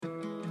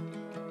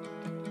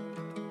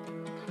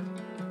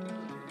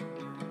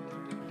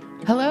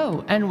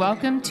Hello, and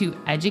welcome to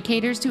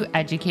Educators to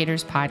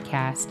Educators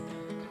podcast.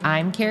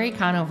 I'm Carrie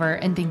Conover,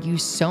 and thank you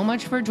so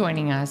much for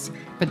joining us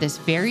for this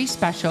very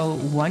special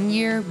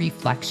one-year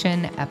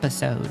reflection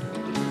episode.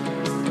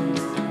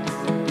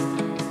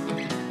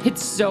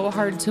 It's so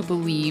hard to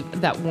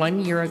believe that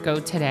 1 year ago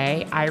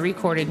today, I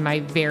recorded my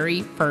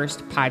very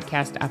first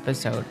podcast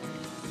episode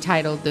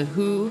titled The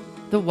Who,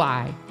 the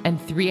Why,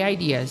 and 3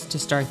 Ideas to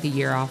Start the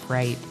Year Off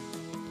Right.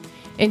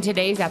 In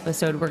today's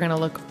episode, we're going to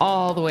look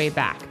all the way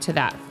back to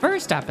that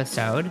first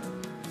episode,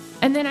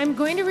 and then I'm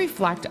going to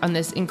reflect on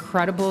this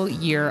incredible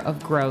year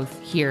of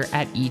growth here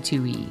at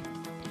E2E.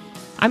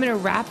 I'm going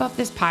to wrap up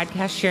this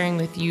podcast sharing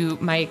with you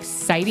my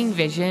exciting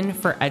vision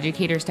for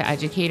Educators to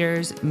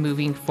Educators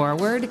moving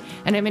forward,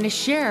 and I'm going to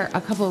share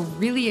a couple of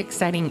really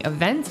exciting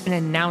events and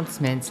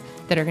announcements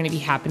that are going to be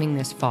happening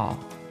this fall.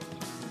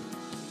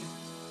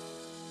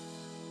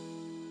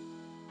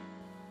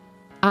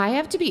 I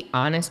have to be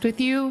honest with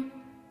you.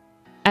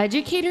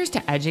 Educators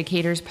to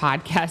Educators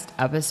podcast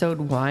episode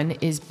 1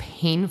 is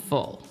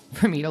painful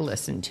for me to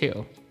listen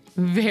to.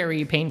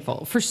 Very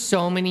painful for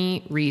so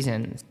many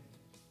reasons.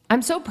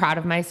 I'm so proud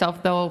of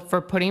myself though for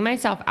putting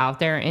myself out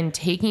there and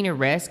taking a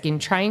risk and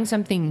trying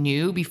something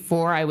new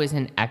before I was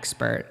an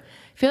expert.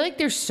 I feel like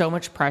there's so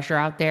much pressure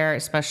out there,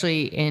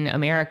 especially in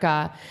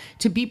America,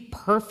 to be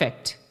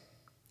perfect.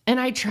 And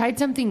I tried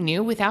something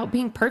new without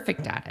being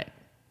perfect at it.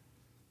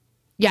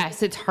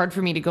 Yes, it's hard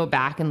for me to go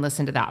back and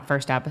listen to that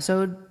first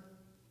episode.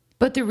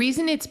 But the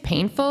reason it's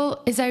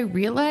painful is I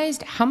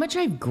realized how much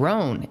I've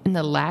grown in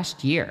the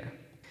last year.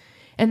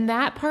 And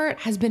that part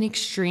has been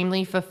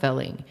extremely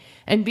fulfilling.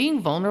 And being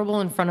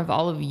vulnerable in front of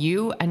all of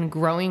you and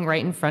growing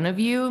right in front of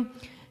you,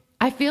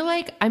 I feel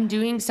like I'm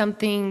doing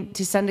something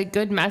to send a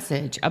good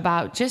message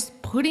about just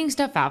putting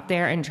stuff out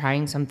there and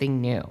trying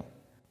something new.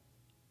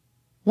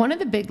 One of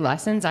the big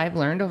lessons I've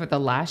learned over the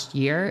last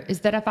year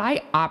is that if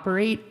I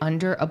operate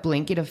under a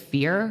blanket of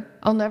fear,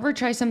 I'll never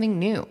try something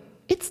new.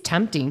 It's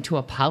tempting to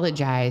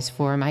apologize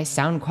for my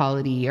sound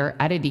quality or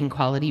editing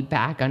quality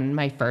back on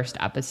my first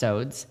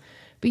episodes.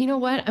 But you know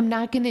what? I'm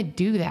not going to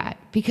do that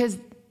because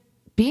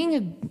being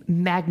a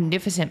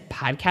magnificent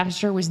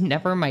podcaster was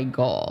never my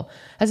goal.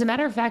 As a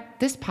matter of fact,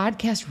 this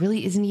podcast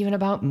really isn't even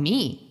about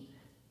me.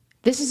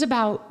 This is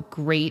about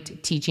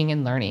great teaching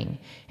and learning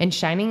and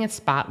shining a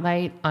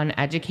spotlight on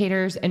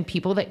educators and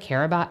people that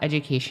care about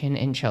education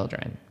and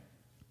children.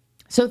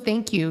 So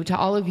thank you to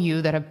all of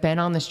you that have been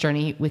on this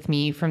journey with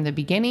me from the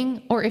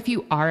beginning, or if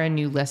you are a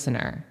new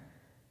listener.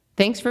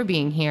 Thanks for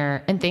being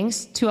here, and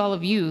thanks to all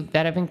of you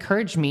that have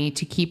encouraged me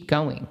to keep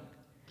going.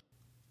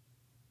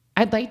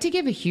 I'd like to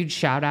give a huge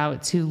shout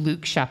out to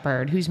Luke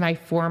Shepard, who's my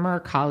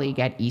former colleague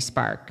at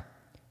eSpark.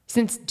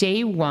 Since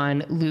day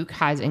one, Luke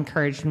has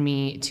encouraged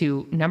me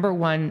to, number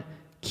 1,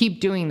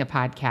 keep doing the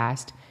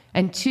podcast,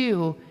 and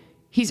 2,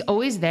 he's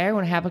always there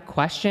when I have a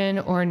question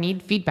or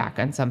need feedback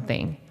on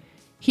something.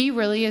 He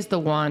really is the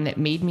one that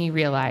made me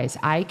realize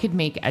I could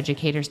make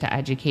Educators to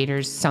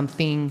Educators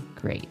something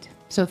great.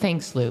 So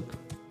thanks, Luke.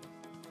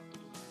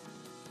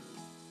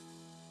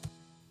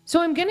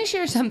 So I'm going to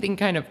share something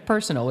kind of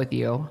personal with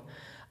you.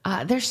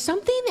 There's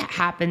something that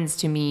happens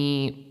to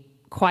me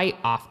quite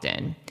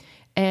often,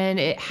 and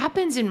it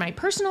happens in my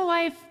personal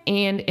life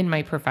and in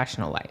my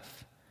professional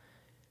life.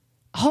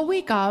 I'll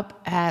wake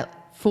up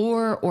at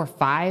 4 or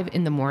 5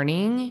 in the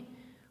morning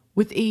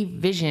with a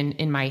vision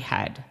in my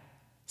head.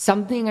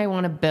 Something I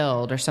want to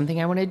build or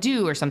something I want to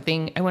do or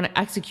something I want to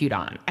execute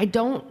on. I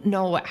don't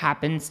know what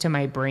happens to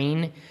my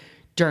brain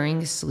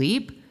during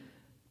sleep,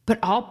 but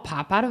I'll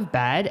pop out of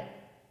bed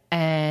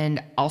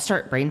and I'll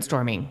start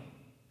brainstorming.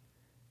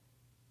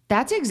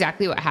 That's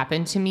exactly what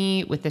happened to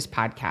me with this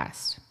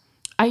podcast.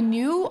 I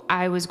knew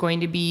I was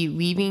going to be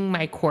leaving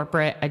my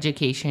corporate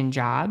education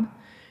job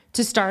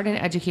to start an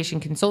education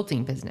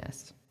consulting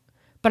business,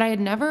 but I had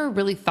never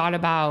really thought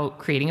about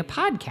creating a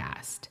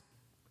podcast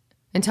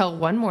until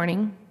one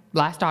morning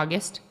last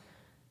August,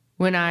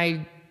 when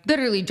I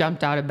literally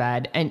jumped out of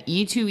bed and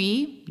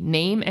E2E,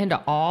 name and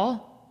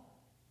all,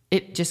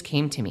 it just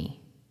came to me.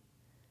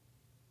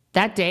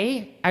 That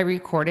day, I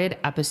recorded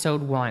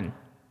episode 1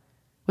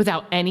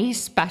 without any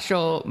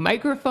special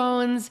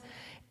microphones,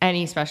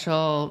 any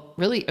special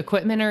really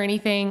equipment or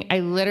anything.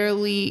 I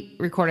literally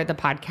recorded the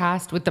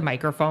podcast with the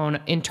microphone,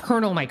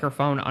 internal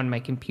microphone on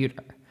my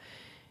computer.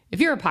 If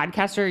you're a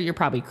podcaster, you're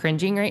probably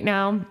cringing right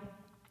now,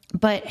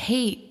 but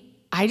hey,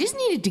 I just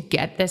needed to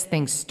get this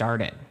thing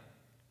started.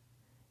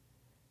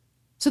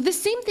 So the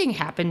same thing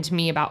happened to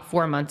me about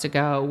 4 months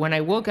ago when I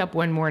woke up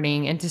one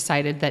morning and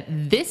decided that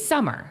this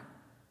summer,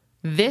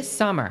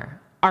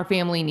 our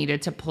family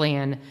needed to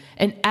plan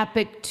an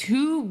epic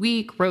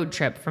 2-week road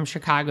trip from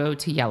Chicago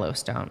to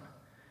Yellowstone.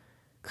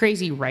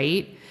 Crazy,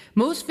 right?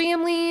 Most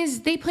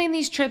families, they plan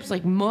these trips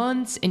like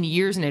months and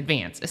years in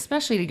advance,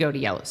 especially to go to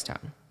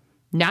Yellowstone.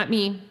 Not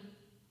me.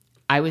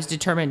 I was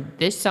determined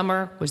this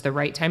summer was the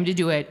right time to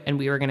do it, and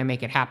we were going to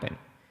make it happen.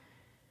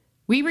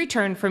 We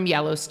returned from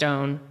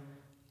Yellowstone,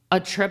 a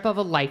trip of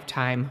a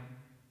lifetime,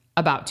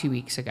 about 2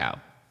 weeks ago.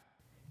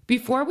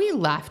 Before we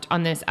left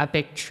on this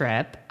epic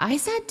trip, I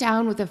sat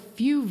down with a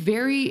few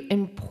very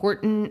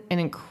important and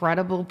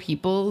incredible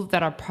people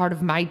that are part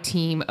of my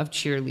team of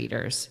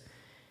cheerleaders.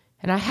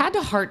 And I had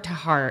to heart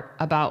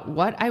about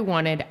what I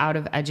wanted out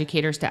of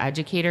Educators to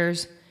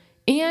Educators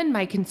and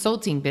my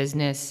consulting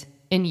business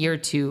in year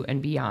 2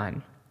 and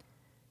beyond.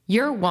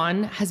 Year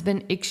 1 has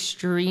been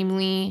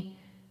extremely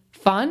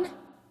fun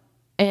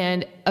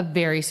and a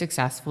very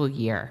successful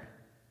year.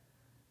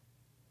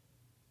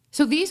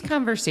 So these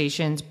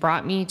conversations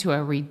brought me to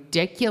a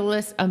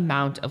ridiculous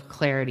amount of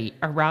clarity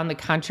around the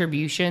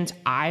contributions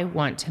I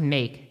want to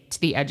make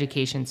to the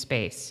education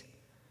space.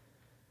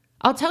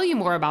 I'll tell you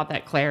more about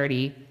that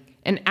clarity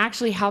and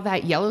actually how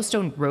that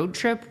Yellowstone road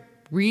trip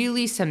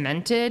really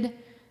cemented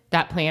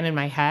that plan in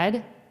my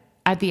head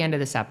at the end of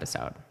this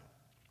episode.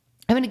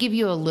 I'm going to give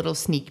you a little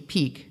sneak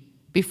peek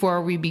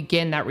before we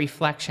begin that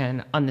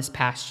reflection on this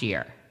past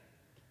year.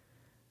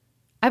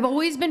 I've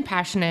always been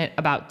passionate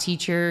about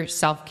teacher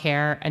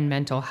self-care and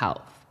mental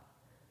health.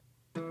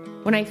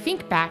 When I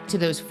think back to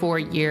those 4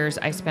 years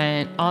I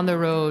spent on the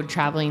road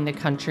traveling the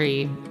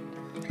country,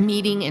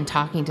 meeting and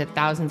talking to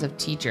thousands of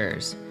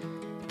teachers,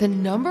 the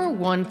number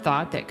one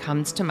thought that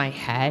comes to my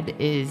head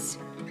is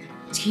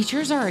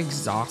teachers are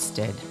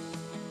exhausted.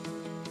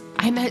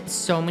 I met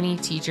so many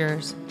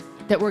teachers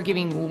that were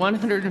giving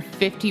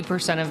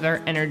 150% of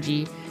their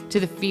energy to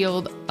the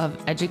field of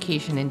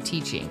education and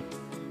teaching.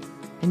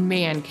 And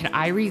man, can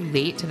I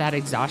relate to that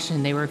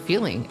exhaustion they were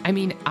feeling. I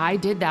mean, I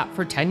did that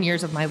for 10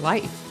 years of my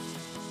life.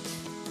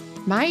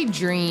 My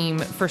dream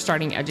for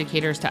starting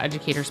Educators to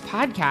Educators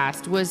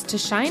podcast was to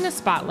shine a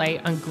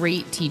spotlight on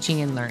great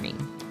teaching and learning,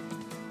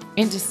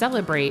 and to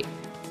celebrate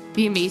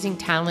the amazing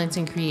talents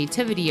and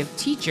creativity of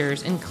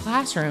teachers in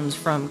classrooms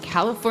from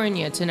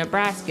California to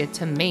Nebraska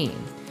to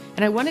Maine.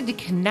 And I wanted to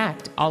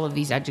connect all of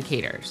these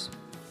educators.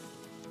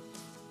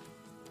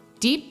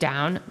 Deep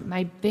down,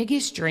 my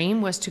biggest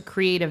dream was to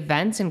create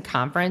events and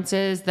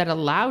conferences that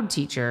allowed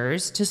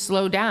teachers to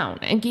slow down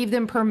and gave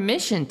them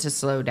permission to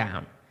slow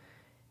down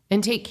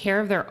and take care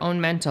of their own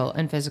mental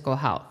and physical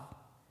health.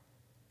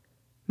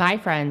 My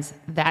friends,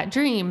 that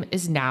dream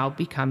is now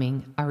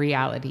becoming a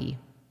reality.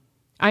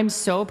 I'm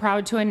so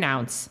proud to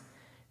announce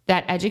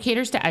that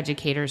Educators to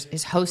Educators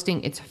is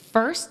hosting its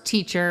first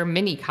teacher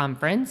mini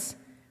conference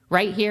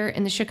right here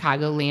in the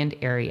Chicagoland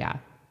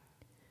area.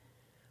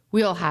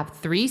 We'll have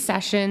 3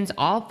 sessions,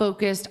 all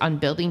focused on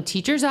building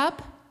teachers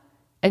up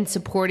and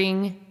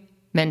supporting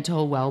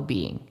mental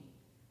well-being.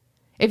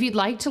 If you'd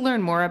like to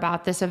learn more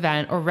about this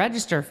event or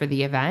register for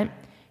the event,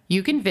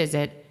 you can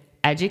visit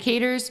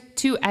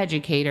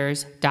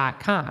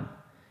educatorstoeducators.com.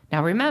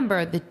 Now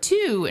remember, the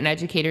 2 in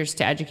Educators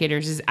to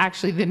Educators is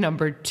actually the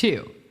number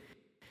 2.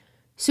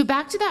 So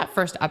back to that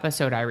first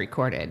episode I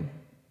recorded.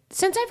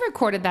 Since I've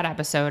recorded that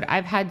episode,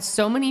 I've had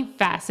so many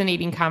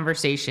fascinating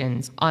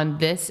conversations on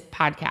this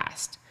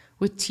podcast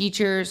with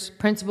teachers,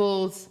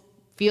 principals,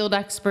 field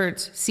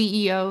experts,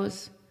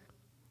 CEOs.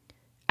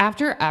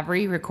 After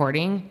every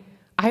recording,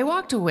 I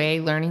walked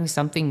away learning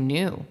something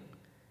new,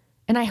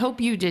 and I hope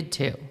you did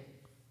too.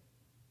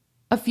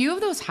 A few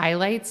of those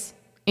highlights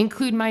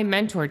include my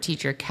mentor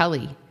teacher,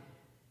 Kelly,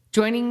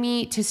 joining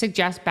me to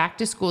suggest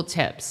back-to-school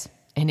tips,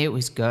 and it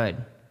was good.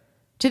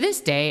 To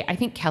this day, I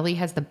think Kelly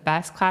has the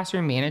best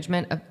classroom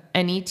management of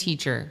any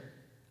teacher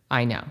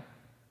I know.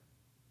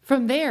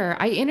 From there,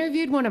 I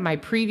interviewed one of my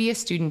previous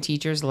student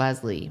teachers,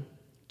 Leslie.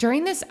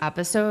 During this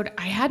episode,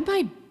 I had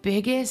my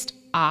biggest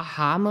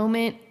aha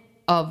moment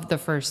of the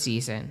first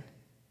season.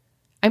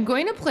 I'm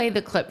going to play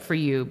the clip for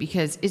you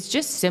because it's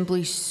just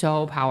simply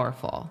so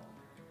powerful.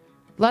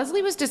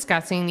 Leslie was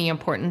discussing the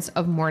importance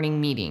of morning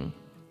meeting,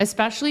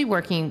 especially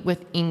working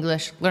with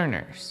English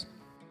learners.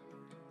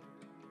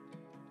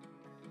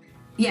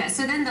 Yeah,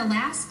 so then the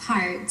last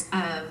part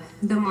of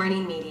the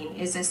morning meeting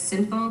is a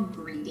simple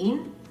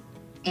greeting.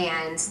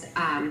 And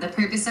the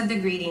purpose of the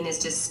greeting is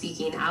just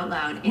speaking out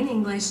loud in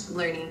English,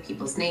 learning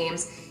people's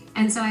names.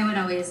 And so I would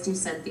always do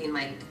something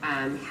like,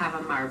 have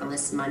a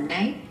marvelous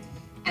Monday.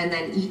 And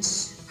then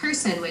each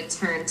person would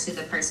turn to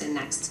the person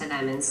next to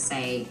them and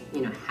say,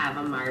 have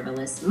a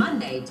marvelous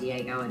Monday,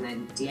 Diego. And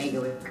then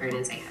Diego would turn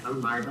and say, have a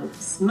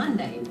marvelous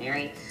Monday,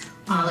 Mary,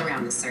 all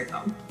around the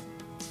circle.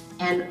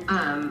 And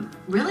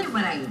really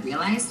what I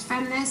realized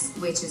from this,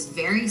 which is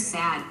very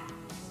sad,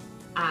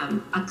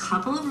 a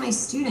couple of my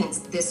students,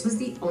 this was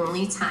the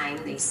only time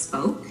they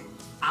spoke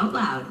out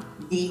loud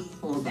the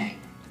whole day.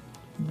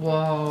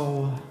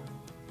 Whoa.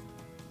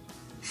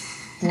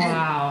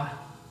 Wow.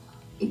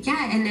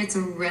 And it's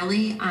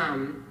really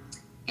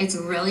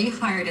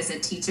hard as a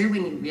teacher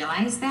when you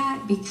realize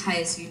that,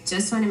 because you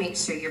just want to make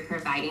sure you're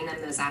providing them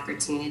those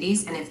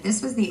opportunities. And if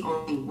this was the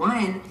only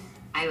one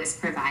I was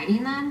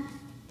providing them,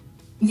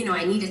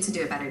 I needed to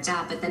do a better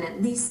job, but then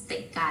at least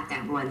they got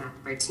that one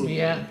opportunity.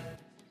 Yeah.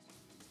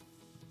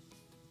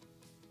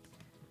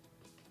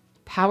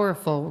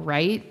 Powerful,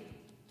 right?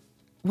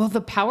 Well,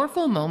 the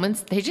powerful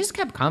moments, they just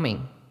kept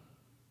coming.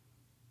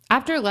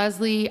 After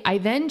Leslie, I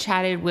then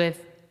chatted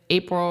with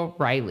April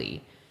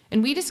Riley,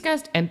 and we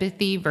discussed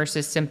empathy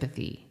versus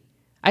sympathy.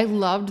 I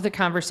loved the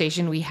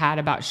conversation we had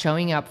about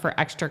showing up for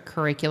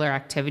extracurricular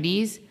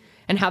activities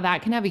and how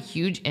that can have a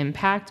huge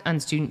impact on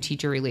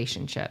student-teacher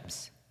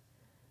relationships.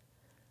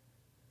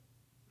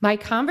 My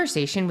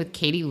conversation with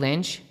Katie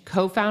Lynch,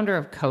 co-founder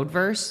of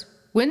Codeverse,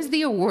 wins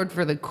the award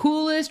for the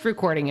coolest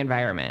recording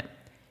environment.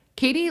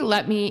 Katie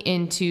let me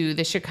into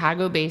the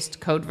Chicago-based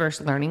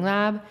Codeverse Learning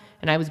Lab,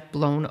 and I was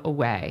blown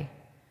away.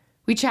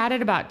 We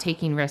chatted about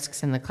taking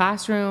risks in the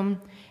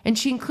classroom, and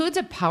she includes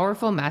a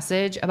powerful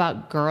message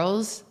about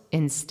girls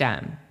in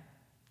STEM.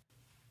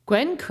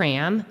 Gwen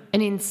Cram,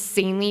 an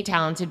insanely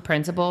talented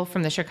principal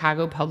from the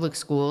Chicago Public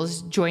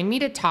Schools, joined me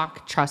to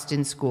talk trust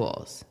in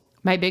schools.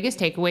 My biggest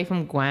takeaway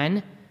from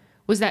Gwen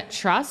was that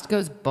trust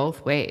goes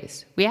both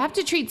ways. We have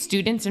to treat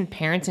students and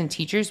parents and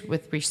teachers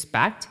with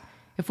respect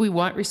if we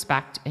want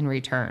respect in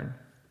return.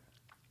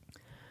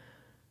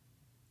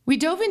 We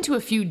dove into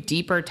a few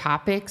deeper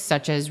topics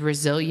such as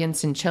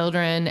resilience in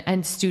children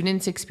and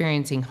students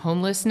experiencing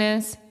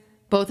homelessness.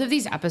 Both of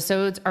these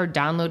episodes are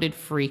downloaded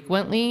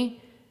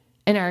frequently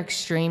and are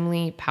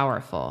extremely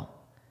powerful.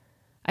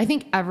 I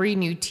think every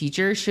new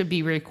teacher should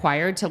be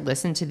required to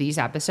listen to these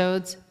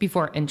episodes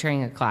before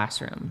entering a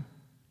classroom.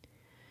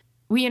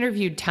 We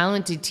interviewed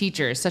talented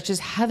teachers such as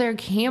Heather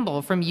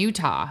Campbell from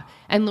Utah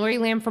and Lori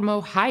Lamb from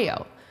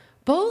Ohio,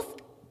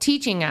 both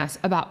teaching us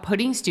about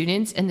putting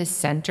students in the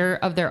center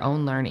of their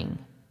own learning.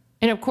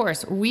 And of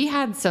course, we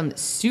had some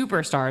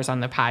superstars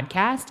on the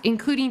podcast,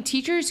 including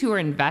teachers who are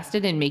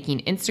invested in making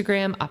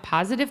Instagram a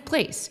positive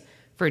place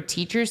for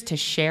teachers to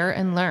share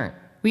and learn.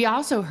 We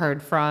also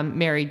heard from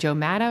Mary Jo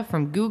Matta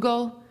from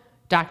Google,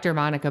 Dr.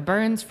 Monica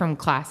Burns from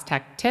Class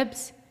Tech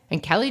Tips,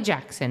 and Kelly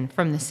Jackson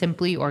from the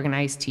Simply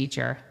Organized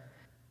Teacher.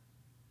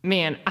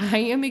 Man, I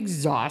am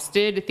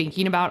exhausted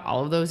thinking about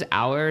all of those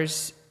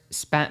hours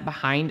spent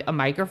behind a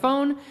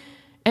microphone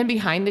and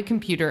behind the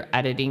computer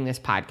editing this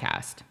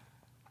podcast.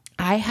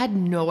 I had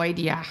no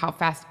idea how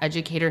fast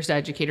Educators to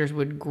Educators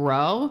would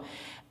grow,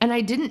 and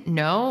I didn't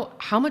know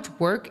how much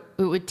work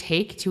it would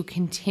take to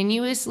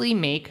continuously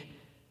make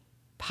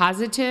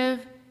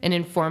positive and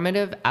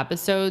informative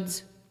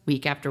episodes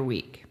week after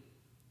week.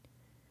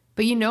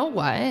 But you know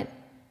what?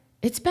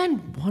 It's been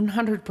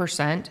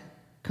 100%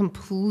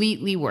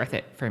 completely worth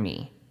it for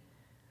me.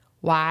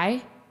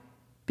 Why?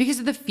 Because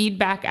of the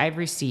feedback I've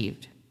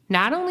received,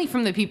 not only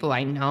from the people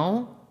I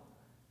know,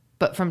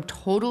 but from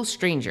total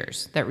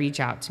strangers that reach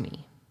out to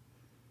me.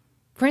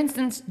 For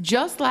instance,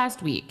 just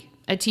last week,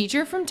 a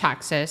teacher from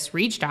Texas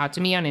reached out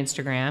to me on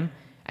Instagram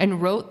and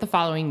wrote the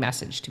following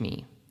message to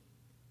me.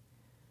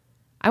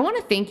 I want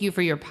to thank you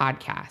for your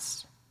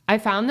podcast. I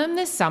found them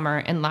this summer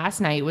and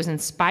last night was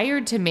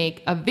inspired to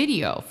make a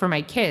video for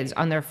my kids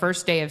on their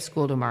first day of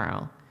school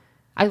tomorrow.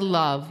 I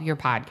love your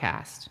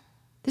podcast.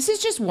 This is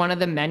just one of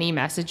the many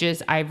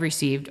messages I've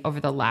received over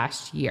the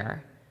last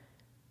year.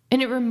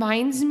 And it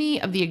reminds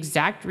me of the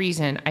exact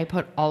reason I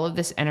put all of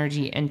this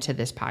energy into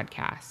this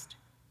podcast.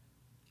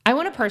 I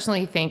want to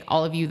personally thank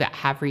all of you that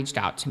have reached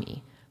out to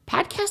me.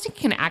 Podcasting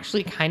can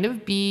actually kind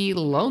of be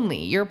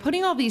lonely. You're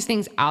putting all these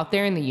things out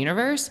there in the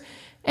universe,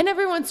 and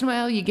every once in a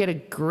while you get a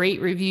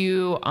great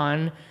review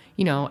on,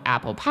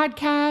 Apple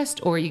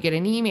Podcast, or you get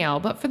an email,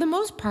 but for the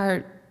most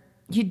part,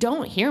 you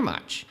don't hear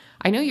much.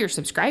 I know you're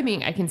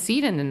subscribing. I can see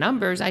it in the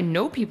numbers. I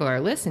know people are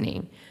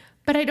listening,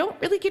 but I don't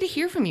really get to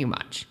hear from you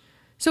much.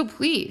 So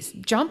please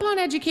jump on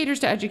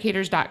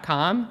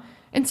educatorstoeducators.com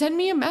and send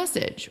me a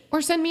message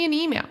or send me an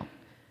email.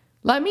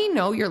 Let me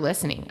know you're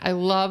listening. I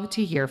love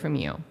to hear from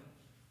you.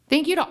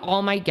 Thank you to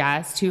all my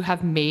guests who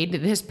have made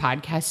this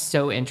podcast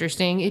so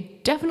interesting.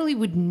 It definitely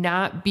would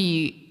not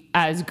be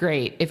as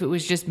great if it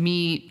was just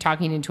me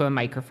talking into a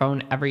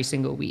microphone every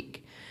single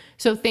week.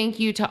 So thank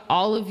you to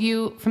all of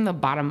you from the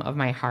bottom of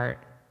my heart.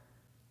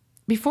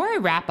 Before I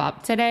wrap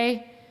up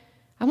today,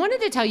 I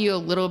wanted to tell you a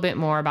little bit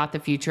more about the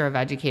future of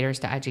Educators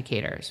to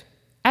Educators.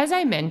 As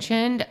I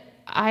mentioned,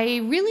 I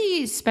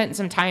really spent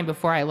some time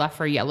before I left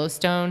for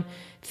Yellowstone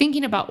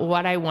thinking about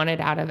what I wanted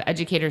out of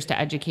Educators to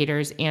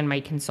Educators and my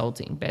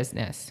consulting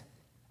business.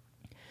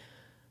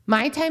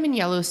 My time in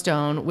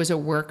Yellowstone was a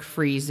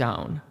work-free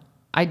zone.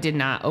 I did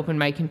not open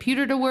my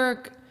computer to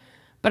work,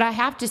 but I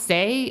have to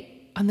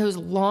say, on those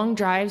long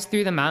drives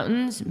through the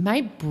mountains,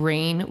 my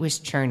brain was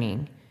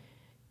churning.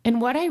 And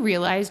what I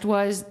realized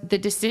was the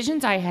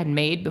decisions I had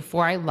made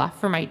before I left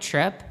for my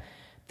trip,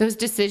 those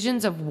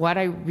decisions of what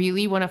I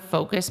really want to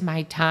focus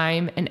my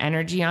time and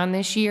energy on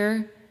this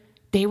year,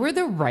 they were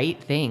the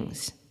right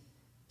things.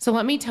 So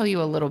let me tell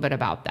you a little bit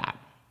about that.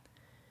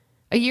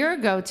 A year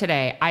ago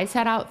today, I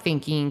set out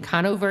thinking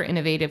Conover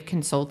Innovative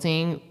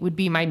Consulting would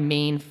be my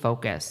main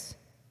focus.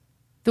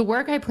 The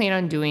work I plan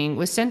on doing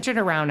was centered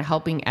around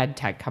helping ed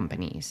tech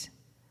companies.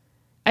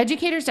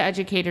 Educators to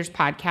Educators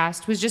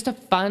podcast was just a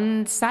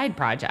fun side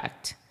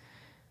project.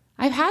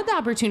 I've had the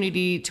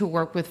opportunity to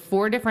work with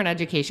 4 different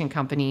education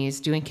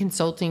companies doing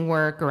consulting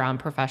work around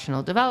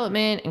professional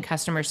development and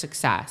customer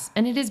success,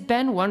 and it has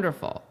been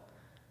wonderful.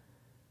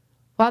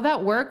 While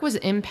that work was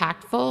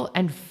impactful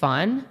and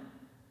fun,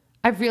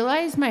 I've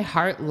realized my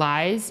heart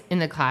lies in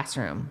the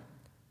classroom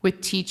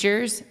with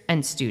teachers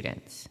and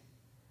students.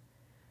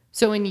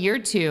 So in year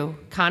 2,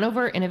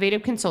 Conover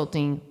Innovative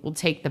Consulting will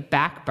take the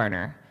back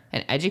burner,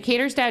 and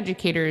educators to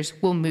educators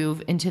will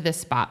move into the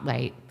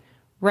spotlight,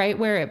 right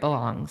where it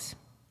belongs.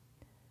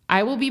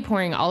 I will be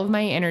pouring all of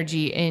my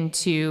energy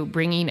into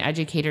bringing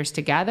educators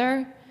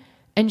together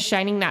and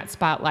shining that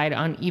spotlight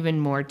on even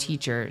more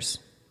teachers.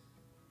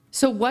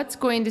 So what's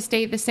going to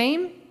stay the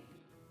same?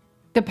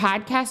 The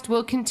podcast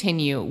will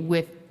continue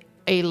with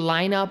a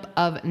lineup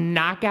of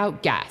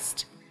knockout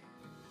guests.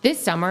 This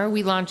summer,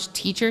 we launched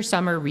Teacher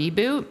Summer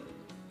Reboot,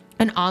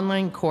 an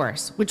online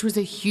course, which was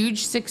a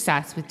huge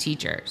success with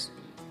teachers.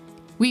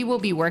 We will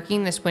be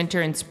working this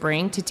winter and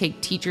spring to take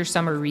Teacher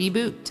Summer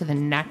Reboot to the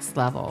next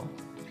level.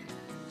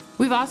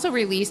 We've also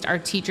released our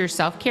Teacher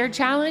Self-Care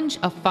Challenge,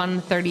 a fun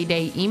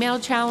 30-day email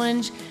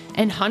challenge,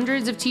 and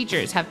hundreds of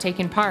teachers have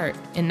taken part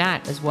in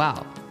that as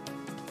well.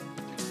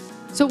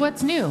 So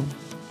what's new?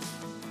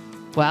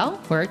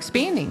 Well, we're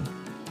expanding.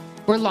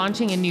 We're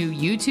launching a new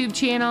YouTube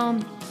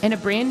channel and a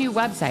brand new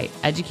website,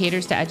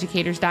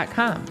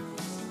 educatorstoeducators.com.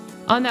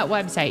 On that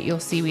website, you'll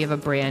see we have a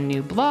brand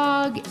new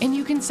blog, and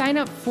you can sign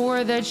up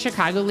for the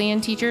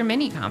Chicagoland Teacher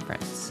Mini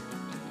Conference.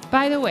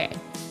 By the way,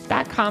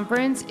 that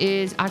conference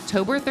is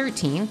October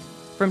 13th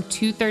from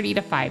 2:30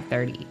 to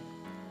 5:30.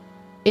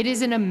 It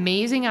is an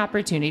amazing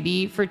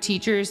opportunity for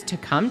teachers to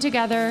come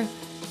together,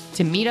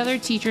 to meet other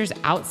teachers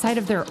outside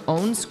of their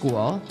own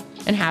school,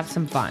 and have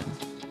some fun.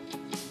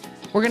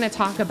 We're going to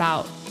talk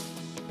about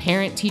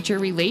parent-teacher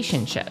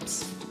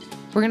relationships.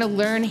 We're going to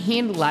learn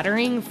hand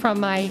lettering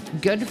from my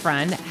good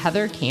friend,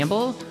 Heather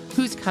Campbell,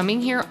 who's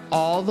coming here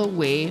all the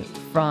way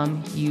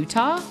from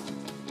Utah.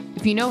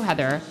 If you know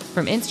Heather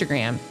from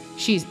Instagram,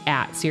 she's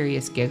at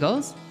Serious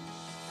Giggles.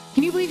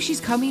 Can you believe she's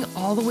coming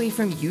all the way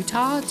from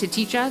Utah to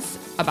teach us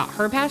about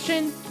her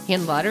passion,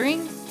 hand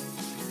lettering?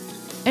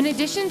 In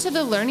addition to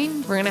the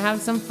learning, we're going to have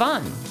some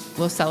fun.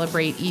 We'll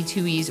celebrate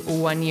E2E's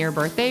 1-year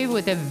birthday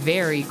with a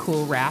very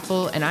cool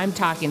raffle, and I'm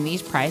talking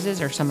these prizes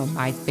are some of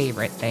my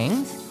favorite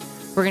things.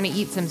 We're going to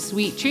eat some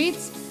sweet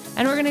treats,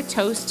 and we're going to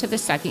toast to the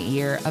 2nd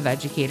year of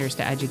Educators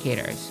to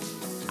Educators.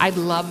 I'd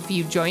love if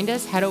you joined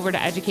us. Head over to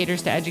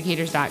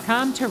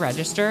educatorstoeducators.com to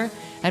register.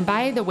 And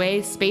by the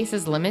way, space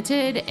is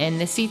limited,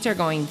 and the seats are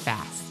going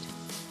fast.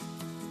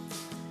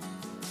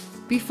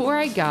 Before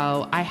I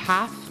go, I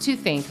have to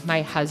thank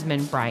my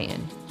husband,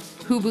 Brian,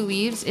 who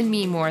believes in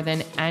me more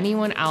than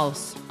anyone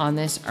else on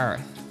this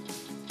earth.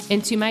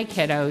 And to my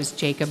kiddos,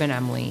 Jacob and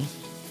Emily,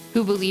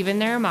 who believe in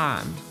their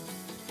mom.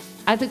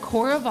 At the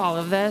core of all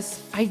of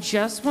this, I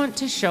just want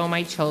to show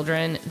my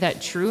children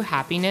that true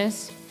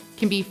happiness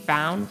can be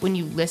found when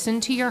you listen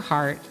to your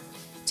heart,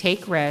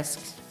 take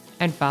risks,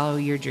 and follow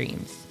your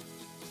dreams.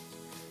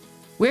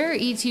 Where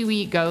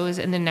E2E goes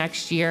in the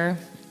next year,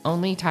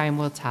 only time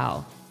will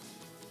tell.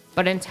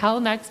 But until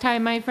next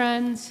time, my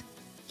friends,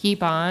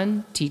 keep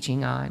on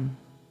teaching on.